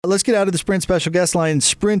Let's get out of the Sprint special guest line.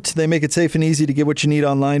 Sprint, they make it safe and easy to get what you need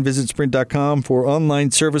online. Visit sprint.com for online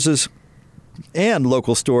services and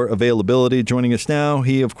local store availability. Joining us now,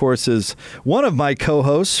 he, of course, is one of my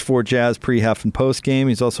co-hosts for Jazz pre, half, and post game.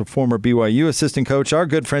 He's also former BYU assistant coach, our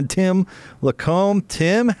good friend Tim Lacomb.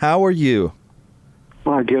 Tim, how are you?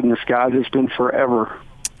 My goodness, guys, it's been forever.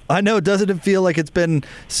 I know. Doesn't it feel like it's been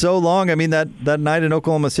so long? I mean, that night in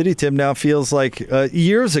Oklahoma City, Tim, now feels like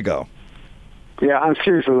years ago. Yeah, I'm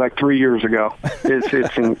seriously like 3 years ago.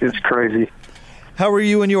 It's crazy. How are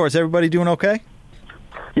you and yours? Everybody doing okay?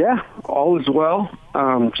 Yeah, all is well.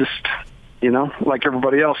 Just, like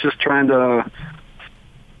everybody else, just trying to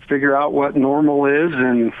figure out what normal is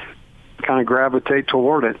and kind of gravitate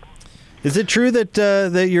toward it. Is it true that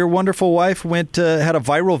that your wonderful wife had a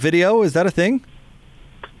viral video? Is that a thing?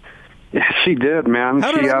 Yeah, she did, man.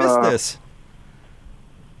 How did I miss this?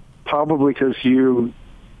 Probably because you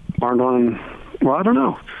aren't on. Well, I don't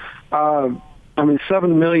know.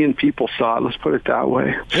 7 million people saw it. Let's put it that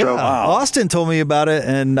way. So, Austin told me about it,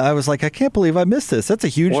 and I was like, I can't believe I missed this. That's a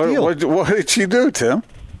huge deal. What did she do, Tim?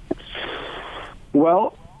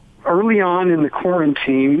 Well, early on in the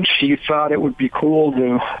quarantine, she thought it would be cool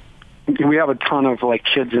to. We have a ton of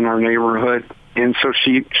kids in our neighborhood, and so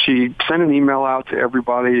she sent an email out to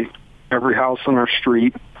everybody, every house on our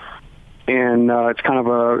street, and it's kind of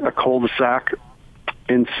a cul-de-sac,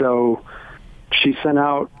 and so she sent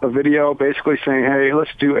out a video basically saying, hey, let's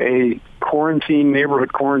do a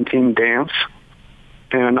neighborhood quarantine dance.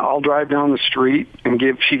 And I'll drive down the street and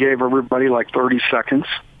she gave everybody 30 seconds.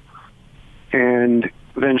 And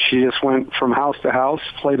then she just went from house to house,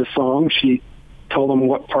 played a song. She told them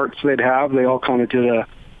what parts they'd have. They all kind of did their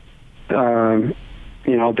own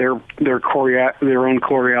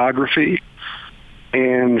choreography.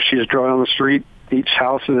 And she just drove down the street, each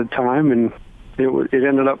house at a time, and it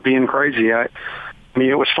ended up being crazy. I mean,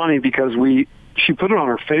 it was funny because she put it on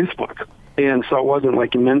her Facebook, and so it wasn't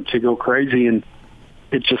meant to go crazy, and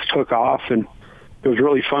it just took off, and it was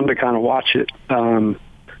really fun to kind of watch it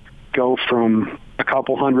go from a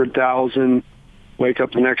couple 100,000, wake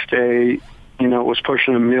up the next day, it was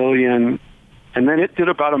pushing 1 million, and then it did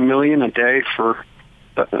about 1 million a day for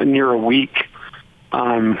near a week,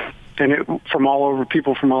 and people from all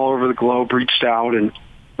over the globe reached out, and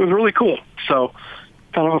it was really cool. So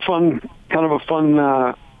kind of a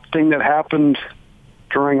fun thing that happened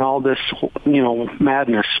during all this,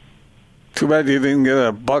 madness. Too bad you didn't get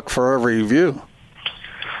 $1 for every view.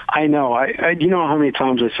 I know. I you know how many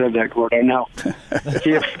times I said that, Gord? I know.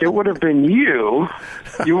 If it would have been you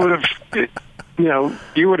would have,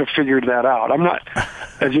 you would have figured that out. I'm not,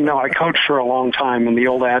 as you know, I coached for a long time, and the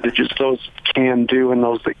old adage is those that can do and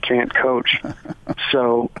those that can't coach.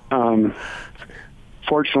 So,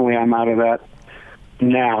 fortunately, I'm out of that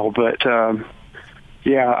now. But,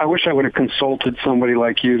 I wish I would have consulted somebody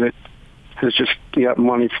like you that has just got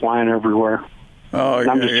money flying everywhere. Oh, and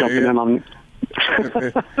I'm just jumping in on...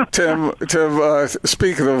 Tim,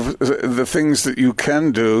 speaking of the things that you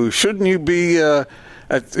can do, shouldn't you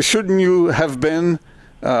have been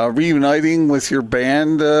reuniting with your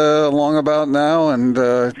band along about now and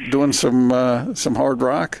doing some hard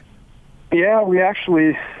rock? Yeah, we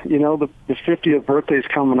actually, the 50th birthday is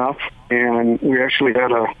coming up, and we actually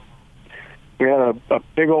had a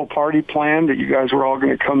big old party planned that you guys were all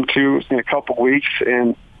going to come to in a couple weeks,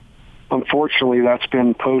 and unfortunately that's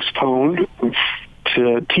been postponed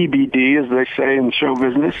to TBD, as they say in the show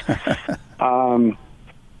business.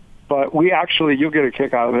 But you'll get a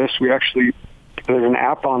kick out of this. There's an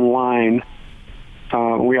app online.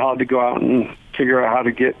 We all had to go out and figure out how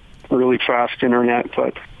to get really fast internet,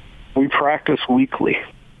 but we practice weekly.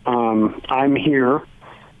 I'm here,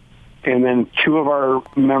 and then 2 of our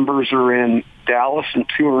members are in Dallas and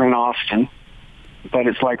 2 are in Austin, but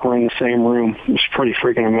it's like we're in the same room. It's pretty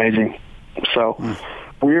freaking amazing. So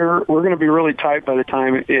we're going to be really tight by the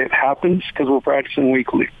time it happens because we're practicing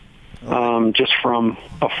weekly, just from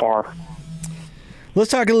afar.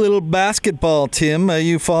 Let's talk a little basketball, Tim. Are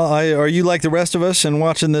you like the rest of us and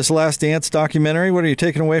watching this Last Dance documentary? What are you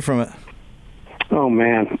taking away from it? Oh,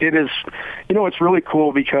 man. It is, it's really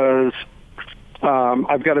cool because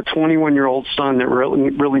I've got a 21-year-old son that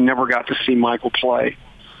really never got to see Michael play.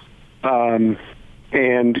 And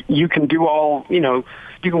you can do you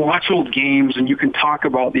can watch old games and you can talk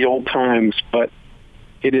about the old times, but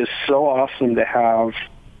it is so awesome to have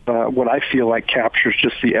what I feel like captures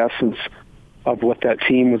just the essence of what that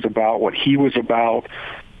team was about, what he was about.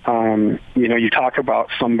 You talk about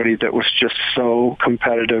somebody that was just so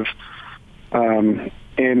competitive. And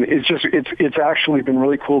it's actually been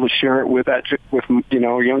really cool to share it with a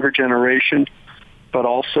younger generation, but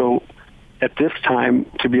also at this time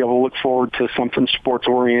to be able to look forward to something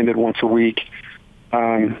sports-oriented once a week.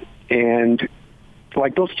 And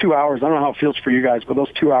like those 2 hours, I don't know how it feels for you guys, but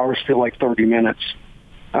those 2 hours feel like 30 minutes.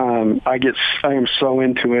 I am so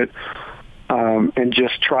into it, and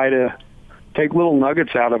just try to take little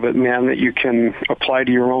nuggets out of it, man, that you can apply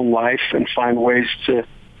to your own life and find ways to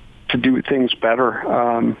do things better.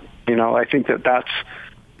 I think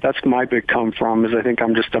that's my big come from, is I think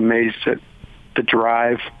I'm just amazed at the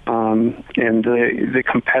drive, and the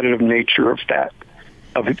competitive nature of that,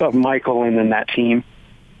 of Michael and then that team.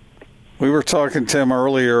 We were talking, Tim,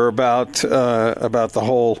 earlier about the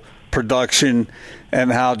whole production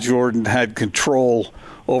and how Jordan had control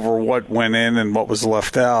over what went in and what was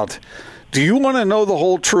left out. Do you want to know the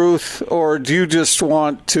whole truth, or do you just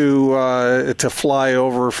want to fly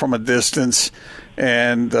over from a distance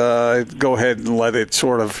and go ahead and let it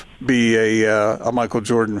sort of be a Michael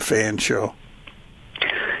Jordan fan show?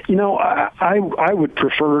 I would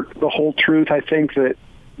prefer the whole truth. I think that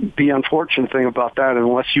the unfortunate thing about that,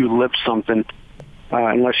 unless you live something,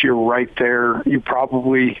 unless you're right there, you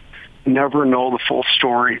probably never know the full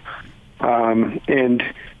story. And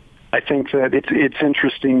I think that it's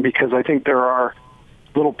interesting because I think there are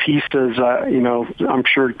little pieces, I'm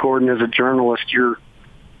sure, Gordon, as a journalist,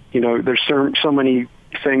 there's so many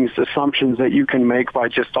things, assumptions that you can make by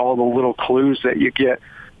just all the little clues that you get,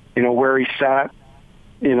 where he sat,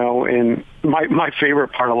 and my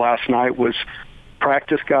favorite part of last night was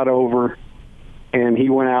practice got over and he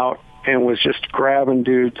went out and was just grabbing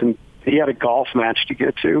dudes, and he had a golf match to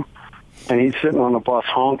get to, and he's sitting on the bus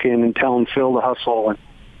honking and telling Phil to hustle. And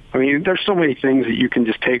I mean, there's so many things that you can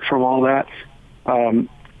just take from all that.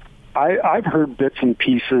 I've heard bits and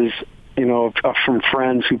pieces, from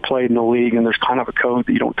friends who played in the league, and there's kind of a code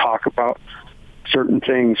that you don't talk about certain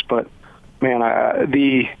things. But man,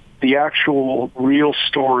 the actual real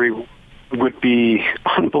story would be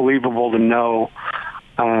unbelievable to know,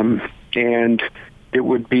 and it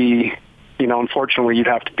would be, unfortunately, you'd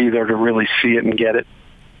have to be there to really see it and get it.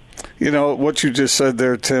 What you just said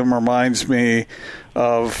there, Tim, reminds me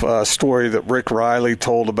of a story that Rick Riley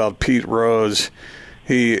told about Pete Rose.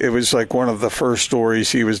 It was like one of the first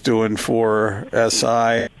stories he was doing for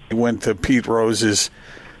SI. He went to Pete Rose's.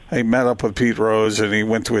 He met up with Pete Rose, and he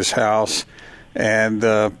went to his house, and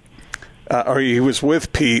or he was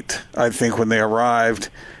with Pete, I think, when they arrived.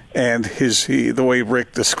 And the way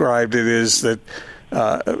Rick described it is that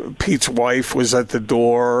Pete's wife was at the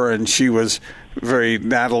door, and she was very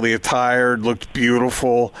Natalie attired, looked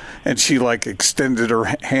beautiful, and she extended her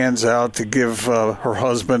hands out to give her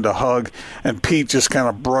husband a hug, and Pete just kind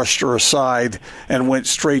of brushed her aside and went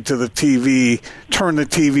straight to the TV, turned the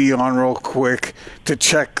TV on real quick to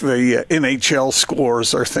check the NHL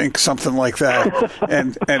scores, or think something like that.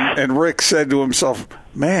 and Rick said to himself,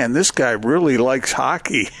 man, this guy really likes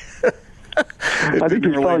hockey. I think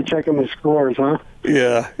he's probably checking the scores, huh?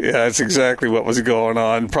 Yeah, that's exactly what was going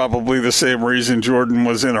on. Probably the same reason Jordan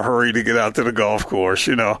was in a hurry to get out to the golf course,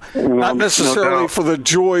 Not necessarily for the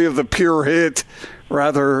joy of the pure hit,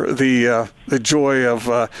 rather the joy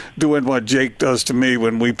of doing what Jake does to me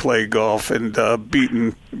when we play golf and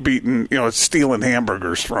beating, stealing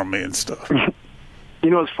hamburgers from me and stuff.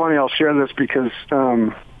 It's funny, I'll share this because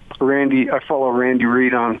I follow Randy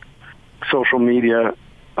Reed on social media,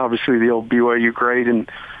 obviously the old BYU great, and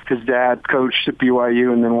his dad coached at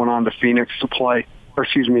BYU and then went on to Phoenix to coach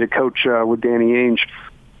with Danny Ainge.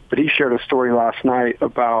 But he shared a story last night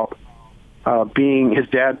about his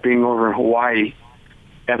dad being over in Hawaii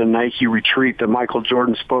at a Nike retreat that Michael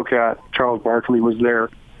Jordan spoke at. Charles Barkley was there,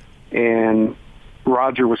 and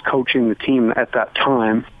Roger was coaching the team at that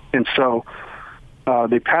time. And so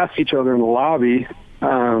they passed each other in the lobby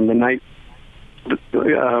the night,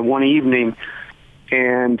 one evening,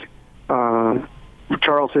 and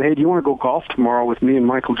Charles said, hey, do you want to go golf tomorrow with me and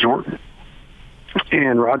Michael Jordan?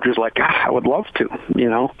 And Roger's like, I would love to,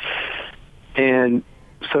 And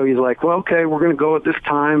so he's like, well, okay, we're going to go at this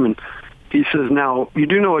time. And he says, now, you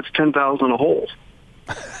do know it's 10,000 a hole.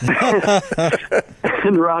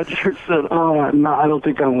 And Roger said, no, I don't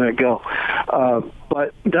think I'm going to go.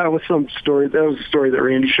 But that was some story. That was a story that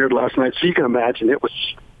Randy shared last night. So you can imagine it was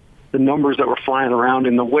the numbers that were flying around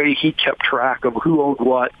and the way he kept track of who owed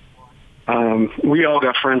what. We all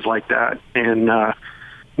got friends like that. And,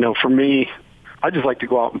 for me, I just like to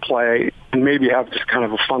go out and play and maybe have just kind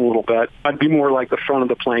of a fun little bet. I'd be more like the front of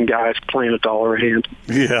the playing guys playing $1 a hand.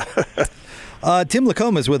 Yeah. Tim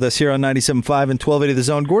Lacomb is with us here on 97.5 and 1280 The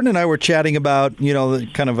Zone. Gordon and I were chatting about,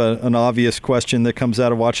 kind of an obvious question that comes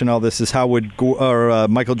out of watching all this is how would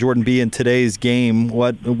Michael Jordan be in today's game?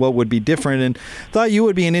 What would be different? And thought you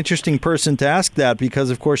would be an interesting person to ask that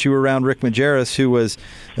because, of course, you were around Rick Majerus, who was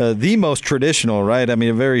the most traditional, right? I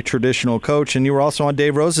mean, a very traditional coach. And you were also on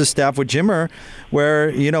Dave Rose's staff with Jimmer,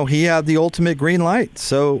 where, he had the ultimate green light.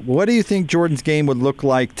 So what do you think Jordan's game would look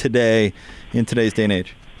like today in today's day and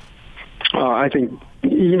age? I think,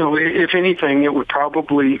 if anything, it would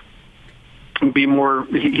probably be more,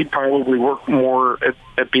 he'd probably work more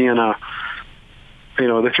at being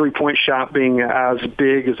the three-point shot being as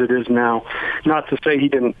big as it is now. Not to say he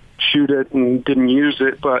didn't shoot it and didn't use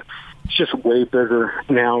it, but it's just way bigger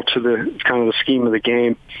now to the kind of the scheme of the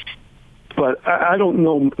game. But I don't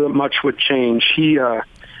know that much would change. He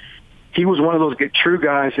was one of those true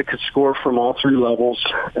guys that could score from all three levels,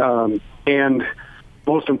 and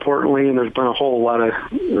most importantly, and there's been a whole lot of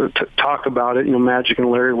talk about it, Magic and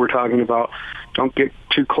Larry were talking about don't get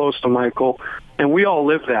too close to Michael. And we all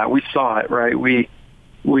lived that. We saw it, right? We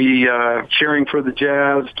cheering for the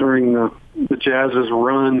Jazz during the Jazz's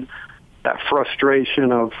run, that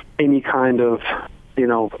frustration of any kind of,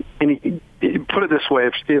 put it this way,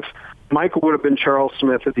 if Michael would have been Charles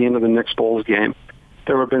Smith at the end of the Knicks Bulls game,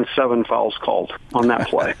 there would have been 7 fouls called on that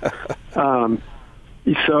play.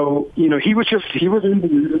 So, he was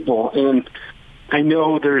unbelievable. And I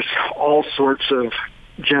know there's all sorts of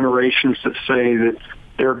generations that say that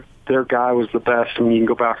their guy was the best. I mean, you can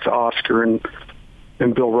go back to Oscar and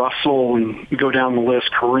Bill Russell and go down the list,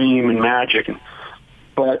 Kareem and Magic.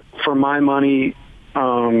 But for my money,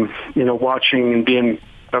 watching and being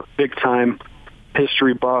a big-time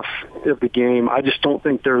history buff of the game, I just don't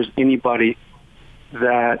think there's anybody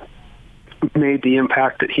that made the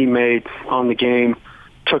impact that he made on the game,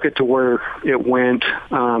 took it to where it went.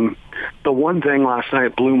 The one thing last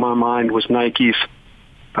night blew my mind was Nike's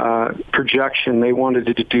projection. They wanted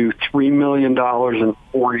to do $3 million in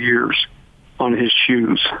 4 years on his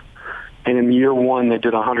shoes. And in year one, they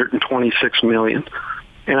did $126 million.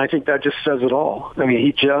 And I think that just says it all. I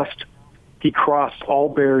mean, he crossed all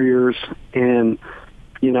barriers, and,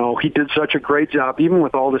 he did such a great job, even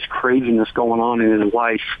with all this craziness going on in his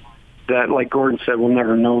life, that, like Gordon said, we'll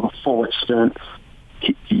never know the full extent.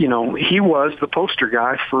 He was the poster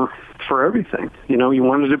guy for everything. You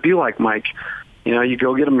wanted to be like Mike. You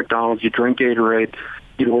go get a McDonald's, you drink Gatorade,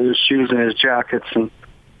 you wear his shoes and his jackets, and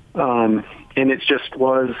it just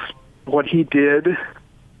was what he did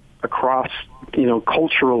across,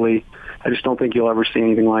 culturally. I just don't think you'll ever see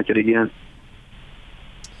anything like it again.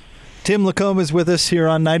 Tim Lacomb is with us here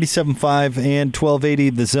on 97.5 and 1280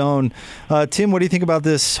 The Zone. Tim, what do you think about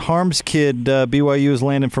this Harms kid BYU is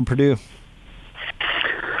landing from Purdue?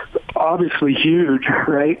 Obviously huge,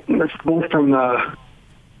 right? That's both from the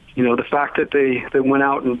fact that they went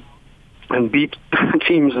out and beat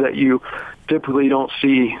teams that you typically don't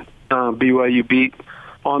see BYU beat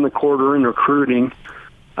on the court or in recruiting,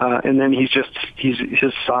 and then his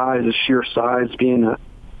size, his sheer size, being a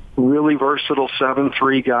really versatile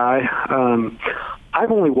 7'3" guy.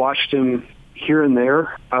 I've only watched him here and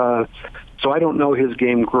there, so I don't know his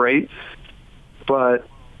game great, but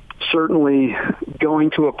certainly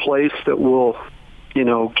going to a place that will,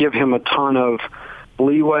 give him a ton of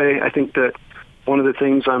leeway. I think that one of the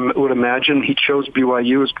things I would imagine he chose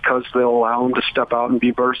BYU is because they'll allow him to step out and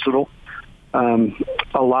be versatile.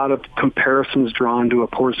 A lot of comparisons drawn to a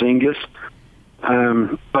Porzingis.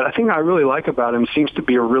 But I think I really like about him seems to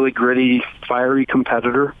be a really gritty, fiery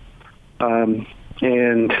competitor. And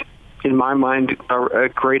in my mind, a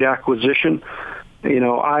great acquisition.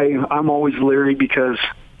 I'm always leery because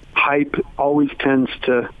hype always tends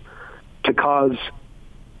to cause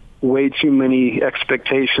way too many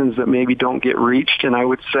expectations that maybe don't get reached. And I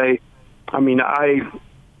would say,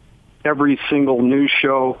 every single news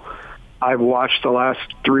show I've watched the last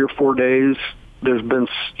 3 or 4 days, there's been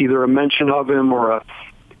either a mention of him or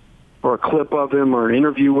a clip of him or an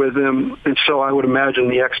interview with him. And so I would imagine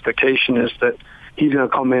the expectation is that he's going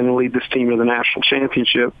to come in and lead this team to the national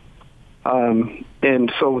championship.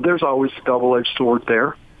 And so there's always a double-edged sword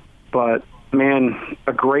there. But, man,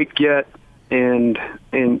 a great get, and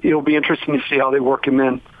it'll be interesting to see how they work him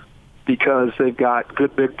in because they've got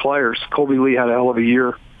good big players. Kobe Lee had a hell of a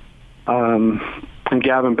year. And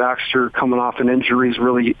Gavin Baxter, coming off an injury, is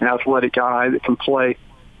really an athletic guy that can play.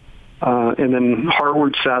 And then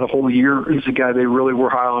Harward sat a whole year. He's a guy they really were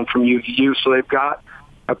high on from UVU. So they've got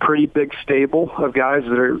a pretty big stable of guys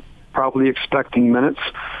that are probably expecting minutes.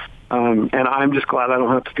 And I'm just glad I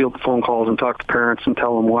don't have to field the phone calls and talk to parents and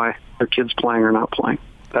tell them why their kid's playing or not playing.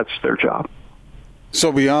 That's their job.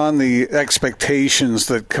 So beyond the expectations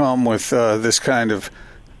that come with this kind of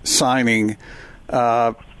signing,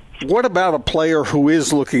 what about a player who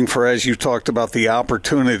is looking for, as you talked about, the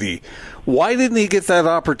opportunity? Why didn't he get that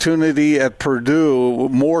opportunity at Purdue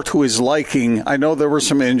more to his liking? I know there were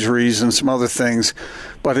some injuries and some other things,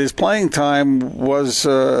 but his playing time was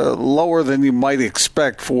lower than you might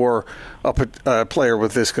expect for a player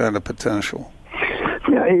with this kind of potential.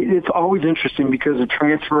 Yeah, it's always interesting because a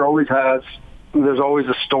transfer there's always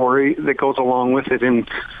a story that goes along with it. And,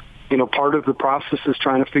 part of the process is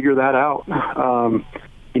trying to figure that out.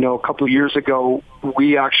 A couple of years ago, when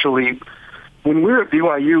we were at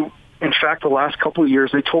BYU, in fact, the last couple of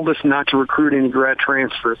years, they told us not to recruit any grad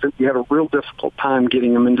transfers. We had a real difficult time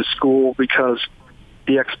getting them into school because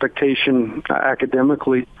the expectation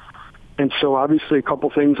academically. And so obviously a couple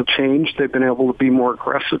things have changed. They've been able to be more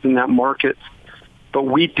aggressive in that market. But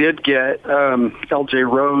we did get LJ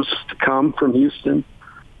Rose to come from Houston.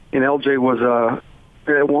 And LJ was,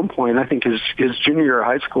 at one point, I think his junior year of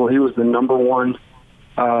high school, he was the number one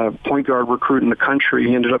point guard recruit in the country.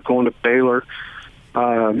 He ended up going to Baylor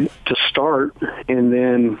to start and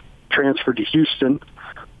then transferred to Houston.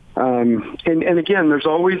 And again, there's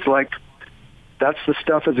always that's the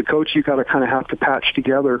stuff as a coach you got to kind of have to patch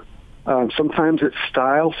together. Sometimes it's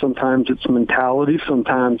style, sometimes it's mentality,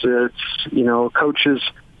 sometimes it's, coach's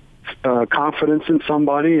confidence in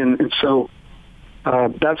somebody. And so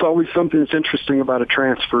that's always something that's interesting about a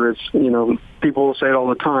transfer. It's, people will say it all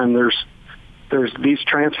the time. There's these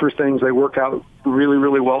transfer things, they work out really,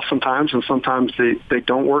 really well sometimes, and sometimes they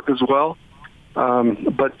don't work as well.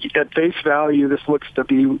 But at face value, this looks to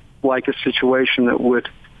be like a situation that would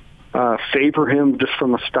favor him just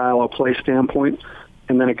from a style of play standpoint.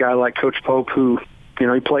 And then a guy like Coach Pope, who,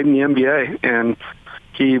 he played in the NBA, and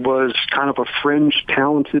he was kind of a fringe,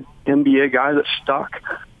 talented NBA guy that stuck.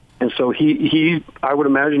 And so I would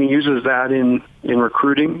imagine he uses that in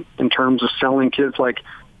recruiting in terms of selling kids like,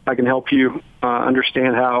 I can help you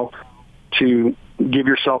understand how to give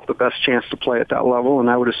yourself the best chance to play at that level. And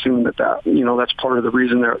I would assume that that's part of the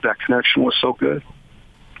reason that connection was so good.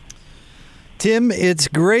 Tim, it's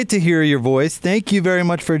great to hear your voice. Thank you very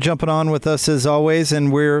much for jumping on with us as always.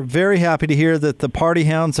 And we're very happy to hear that the Party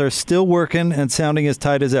Hounds are still working and sounding as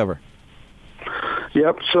tight as ever.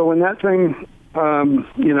 Yep. So when that thing,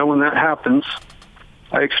 when that happens,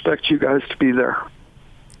 I expect you guys to be there.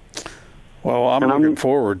 Well, I'm looking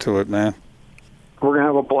forward to it, man. We're gonna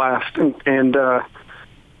have a blast, and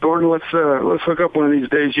Gordon, let's hook up one of these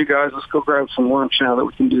days, you guys. Let's go grab some lunch now that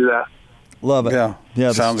we can do that. Love it.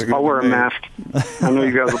 Yeah, sounds good. I'll wear a mask. I know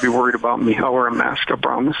you guys will be worried about me. I'll wear a mask, I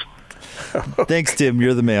promise. Thanks, Tim.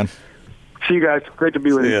 You're the man. See you guys. Great to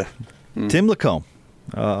be with you. Tim Lacomb,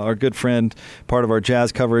 our good friend, part of our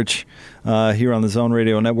jazz coverage here on the Zone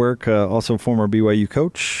Radio Network, also former BYU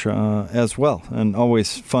coach as well. And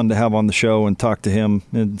always fun to have on the show and talk to him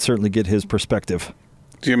and certainly get his perspective.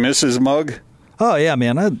 Do you miss his mug? Oh, yeah,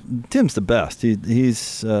 man. Tim's the best. He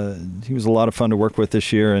was a lot of fun to work with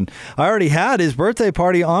this year. And I already had his birthday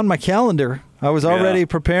party on my calendar. I was already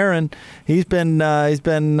preparing. He's been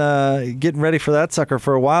getting ready for that sucker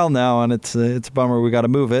for a while now, and it's a bummer we got to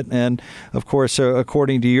move it. And, of course,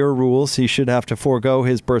 according to your rules, he should have to forego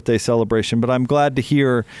his birthday celebration. But I'm glad to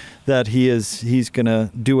hear that he's going to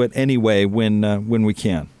do it anyway when we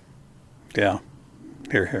can. Yeah.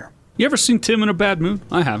 Here. You ever seen Tim in a bad mood?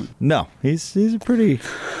 I haven't. No, he's a pretty...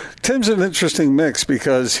 Tim's an interesting mix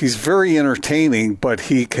because he's very entertaining, but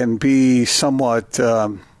he can be somewhat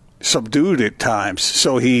subdued at times.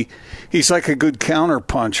 So he's like a good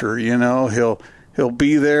counterpuncher, He'll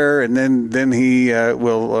be there, and then he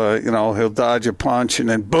will he'll dodge a punch, and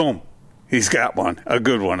then boom, he's got one, a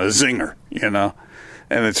good one, a zinger,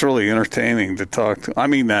 And it's really entertaining to talk to. I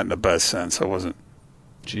mean that in the best sense. I wasn't.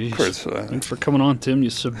 Jeez. Thanks for coming on, Tim,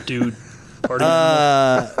 you subdued party.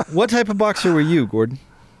 What type of boxer were you, Gordon?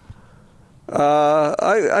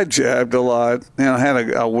 I jabbed a lot. I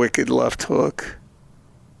had a wicked left hook.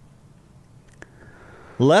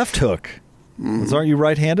 Left hook? Mm-hmm. Aren't you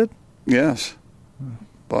right-handed? Yes.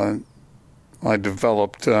 But I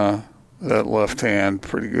developed that left hand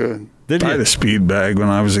pretty good. I had a speed bag when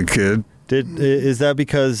I was a kid. Is that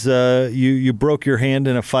because you broke your hand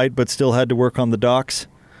in a fight but still had to work on the docks?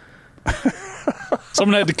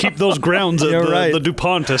 Someone had to keep those grounds at the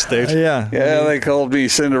DuPont estate. Yeah, they called me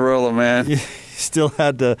Cinderella, man. You still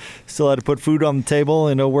had to put food on the table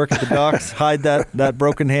and work at the docks, hide that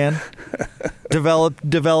broken hand.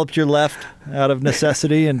 Developed your left out of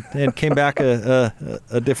necessity and came back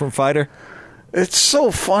a different fighter. It's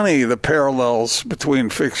so funny, the parallels between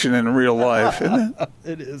fiction and real life, isn't it?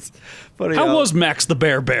 It is. Funny How was Max the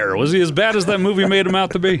Bear? Was he as bad as that movie made him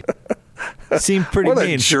out to be? Seemed pretty what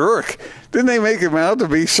mean. a jerk. Didn't they make him out to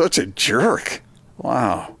be such a jerk?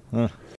 Wow.